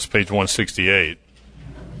Lessons, page 168.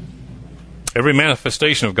 Every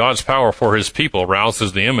manifestation of God's power for his people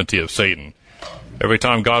arouses the enmity of Satan. Every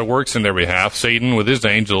time God works in their behalf, Satan with his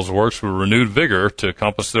angels works with renewed vigor to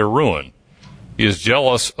compass their ruin. He is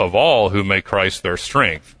jealous of all who make Christ their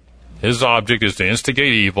strength. His object is to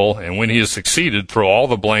instigate evil, and when he has succeeded, throw all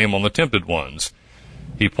the blame on the tempted ones.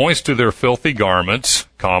 He points to their filthy garments,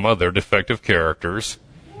 their defective characters.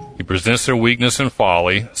 He presents their weakness and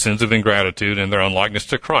folly, sins of ingratitude, and their unlikeness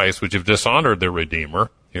to Christ, which have dishonored their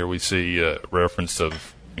Redeemer. Here we see reference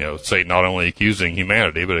of Satan not only accusing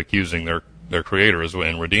humanity, but accusing their Creator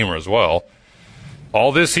and Redeemer as well.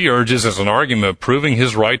 All this he urges as an argument proving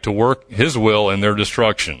his right to work his will in their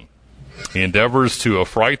destruction. He endeavors to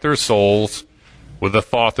affright their souls with the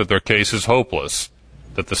thought that their case is hopeless,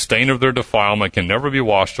 that the stain of their defilement can never be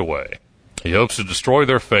washed away. He hopes to destroy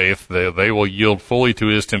their faith, that they will yield fully to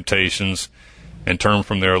his temptations and turn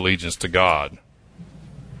from their allegiance to God.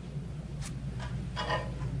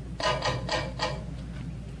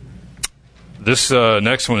 This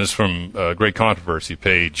next one is from Great Controversy,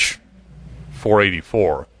 page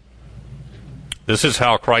 484. This is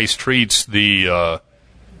how Christ treats the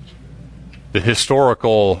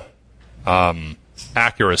historical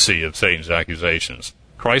accuracy of Satan's accusations.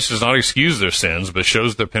 Christ does not excuse their sins, but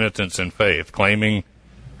shows their penitence and faith. Claiming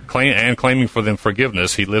for them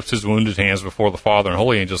forgiveness, he lifts his wounded hands before the Father and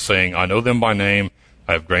holy angels, saying, I know them by name,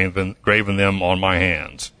 I have graven them on my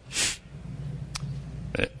hands.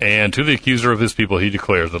 And to the accuser of his people he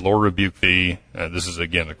declares, the Lord rebuke thee. This is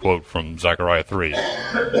again a quote from Zechariah 3.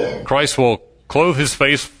 Christ will clothe his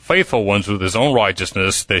faithful ones with his own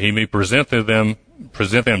righteousness, that he may present them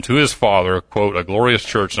to his Father, quote, a glorious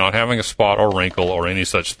church, not having a spot or wrinkle or any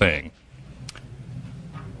such thing.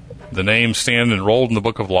 The names stand enrolled in the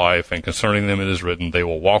book of life, and concerning them it is written, they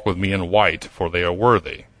will walk with me in white, for they are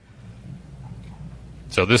worthy.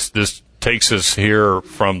 So this takes us here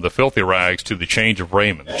from the filthy rags to the change of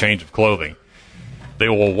raiment, the change of clothing. They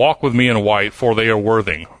will walk with me in white, for they are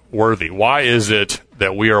worthy. Why is it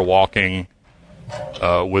that we are walking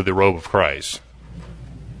with the robe of Christ?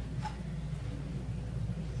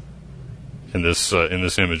 In this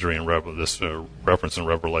imagery and this reference in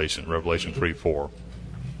Revelation 3:4.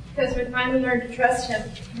 Because we finally learned to trust him.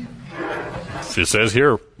 It says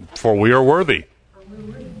here, for we are worthy.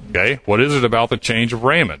 Okay, what is it about the change of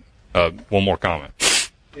raiment? One more comment.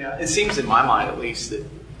 Yeah, it seems in my mind at least that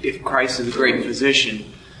if Christ is a great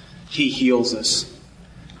physician, he heals us.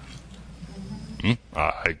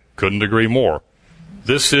 I couldn't agree more.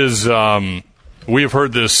 This is, we have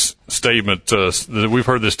heard this statement, we've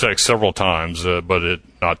heard this text several times,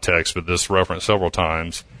 not text, but this reference several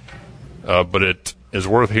times, but it is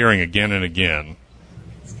worth hearing again and again.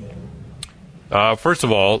 First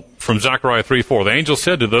of all, from Zechariah 3:4, the angel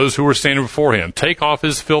said to those who were standing before him, take off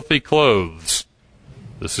his filthy clothes.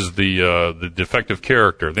 This is the defective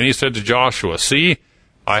character. Then he said to Joshua, see,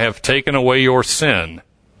 I have taken away your sin,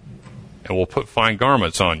 and will put fine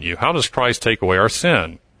garments on you. How does Christ take away our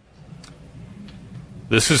sin?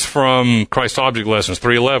 This is from Christ Object Lessons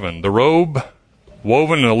 3:11. The robe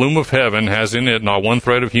woven in the loom of heaven has in it not one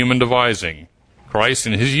thread of human devising. Christ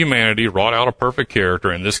in his humanity wrought out a perfect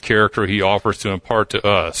character, and this character he offers to impart to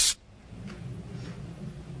us.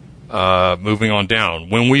 Moving on down.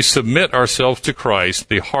 When we submit ourselves to Christ,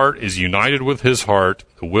 the heart is united with his heart,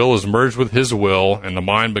 the will is merged with his will, and the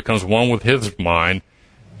mind becomes one with his mind,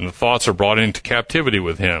 and the thoughts are brought into captivity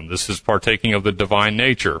with him. This is partaking of the divine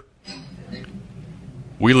nature.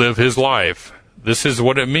 We live his life. This is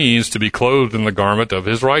what it means to be clothed in the garment of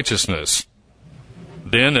his righteousness.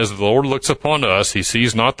 Then, as the Lord looks upon us, he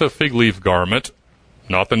sees not the fig leaf garment,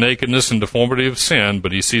 not the nakedness and deformity of sin,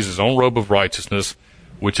 but he sees his own robe of righteousness,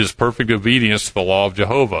 which is perfect obedience to the law of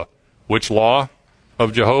Jehovah. Which law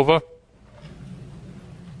of Jehovah?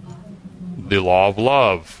 The law of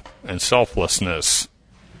love and selflessness.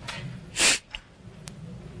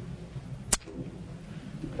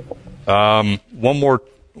 One more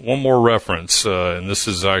reference, and this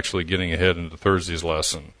is actually getting ahead into Thursday's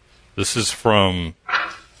lesson. This is from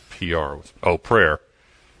prayer.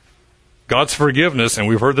 God's forgiveness, and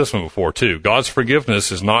we've heard this one before too, God's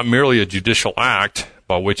forgiveness is not merely a judicial act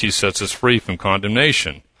by which he sets us free from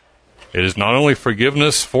condemnation. It is not only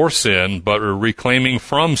forgiveness for sin, but a reclaiming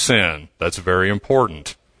from sin. That's very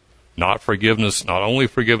important. Not only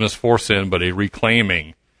forgiveness for sin, but a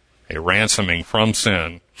reclaiming, a ransoming from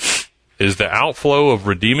sin. It is the outflow of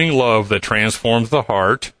redeeming love that transforms the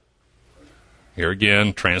heart. Here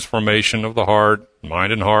again, transformation of the heart,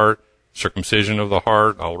 mind and heart, circumcision of the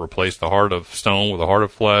heart. I'll replace the heart of stone with a heart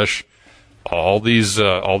of flesh. All these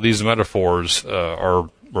metaphors are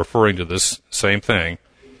referring to this same thing.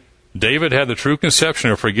 David had the true conception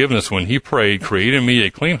of forgiveness when he prayed, create in me a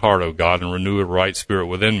clean heart, O God, and renew a right spirit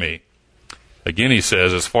within me. Again he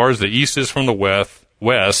says, as far as the east is from the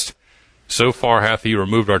west, so far hath he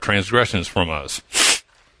removed our transgressions from us.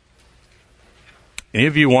 Any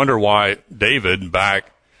of you wonder why David,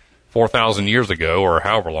 back 4,000 years ago, or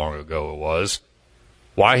however long ago it was,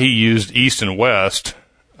 why he used east and west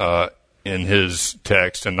in his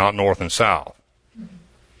text and not north and south?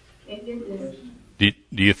 Do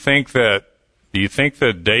you think that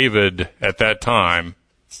David at that time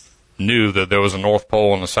knew that there was a North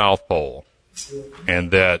Pole and a South Pole,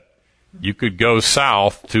 and that you could go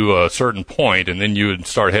south to a certain point and then you would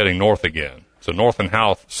start heading north again? So north and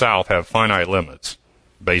south have finite limits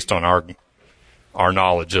based on our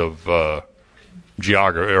knowledge of Earth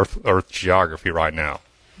geography right now.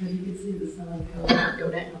 You can see the sun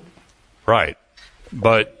go down. Right.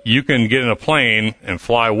 But you can get in a plane and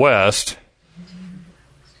fly west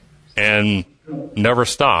and never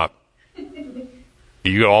stop.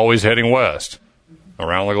 You're always heading west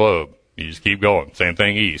around the globe. You just keep going. Same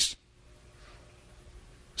thing east.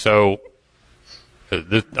 So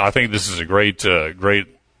I think this is a great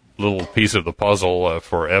little piece of the puzzle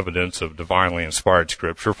for evidence of divinely inspired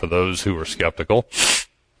Scripture for those who are skeptical.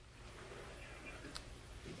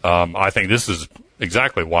 I think this is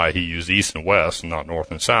exactly why he used east and west and not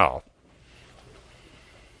north and south.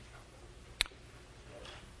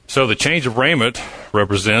 So the change of raiment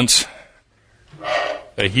represents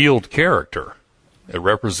a healed character. It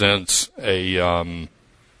represents a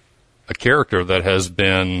character that has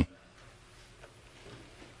been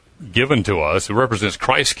given to us. It represents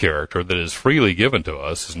Christ's character that is freely given to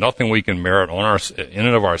us. It's nothing we can merit in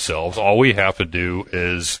and of ourselves. All we have to do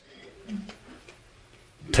is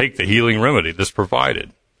take the healing remedy that's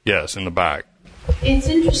provided. Yes, in the back. It's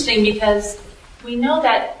interesting because we know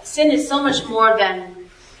that sin is so much more than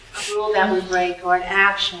a rule that we break or an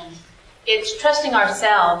action. It's trusting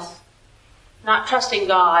ourselves, not trusting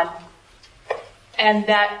God. And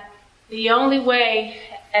that the only way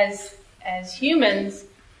as humans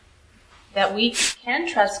that we can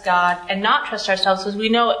trust God and not trust ourselves is we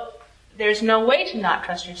know there's no way to not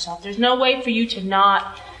trust yourself. There's no way for you to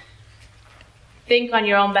not think on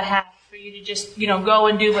your own behalf, for you to just, go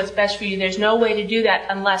and do what's best for you. There's no way to do that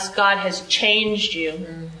unless God has changed you.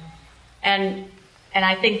 Mm-hmm. And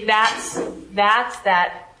I think that's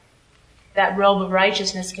that robe of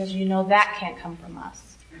righteousness, because that can't come from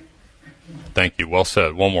us. Thank you. Well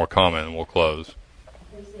said. One more comment and we'll close.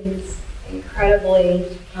 It's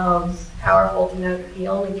incredibly powerful to know that the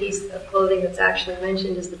only piece of clothing that's actually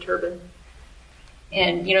mentioned is the turban.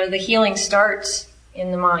 And, the healing starts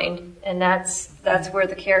in the mind, and that's where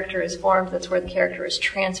the character is formed, that's where the character is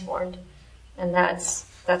transformed, and that's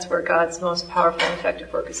where God's most powerful and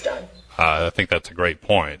effective work is done. I think that's a great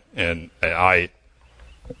point. And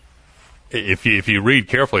if you read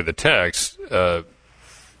carefully the text,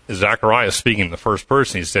 Zechariah speaking in the first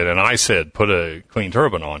person, he said, and I said, put a clean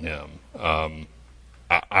turban on him.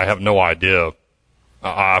 I have no idea.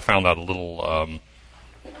 I found that a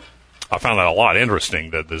lot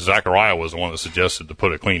interesting that the Zechariah was the one that suggested to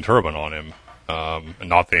put a clean turban on him, and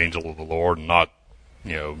not the angel of the Lord, and not,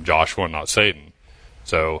 Joshua, and not Satan.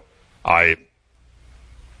 So I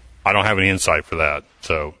don't have any insight for that.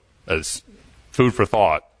 So as food for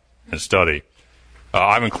thought and study.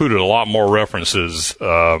 I've included a lot more references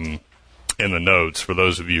in the notes for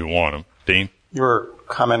those of you who want them. Dean? You were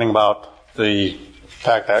commenting about the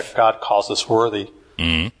fact that God calls us worthy.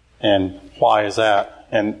 Mm-hmm. And why is that?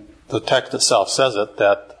 And the text itself says it,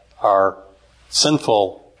 that our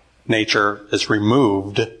sinful nature is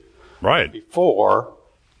removed before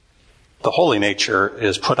the holy nature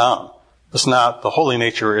is put on. It's not the holy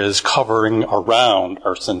nature is covering around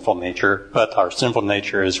our sinful nature, but our sinful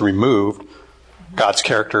nature is removed. God's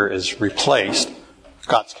character is replaced.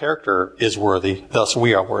 God's character is worthy, thus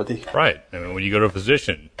we are worthy. Right. I mean, when you go to a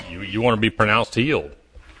physician, you want to be pronounced healed.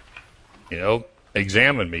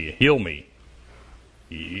 Examine me, heal me.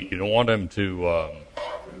 You don't want them to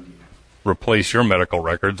replace your medical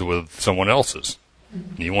records with someone else's.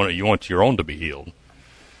 You want your own to be healed.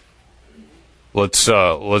 Let's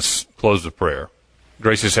close with prayer.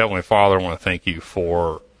 Gracious Heavenly Father, I want to thank you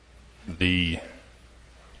for the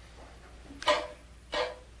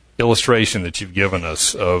illustration that you've given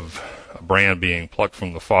us of a brand being plucked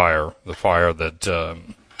from the fire that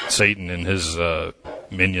Satan and his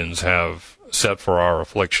minions have set for our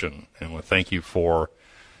affliction. And we thank you for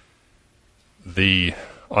the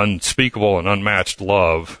unspeakable and unmatched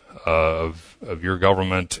love of your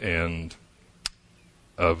government and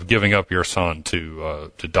of giving up your Son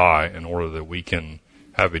to die in order that we can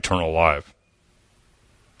have eternal life.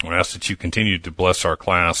 I ask that you continue to bless our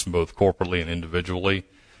class both corporately and individually,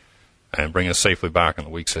 and bring us safely back in the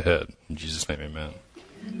weeks ahead. In Jesus' name, amen.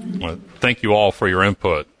 I want to thank you all for your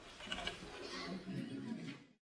input.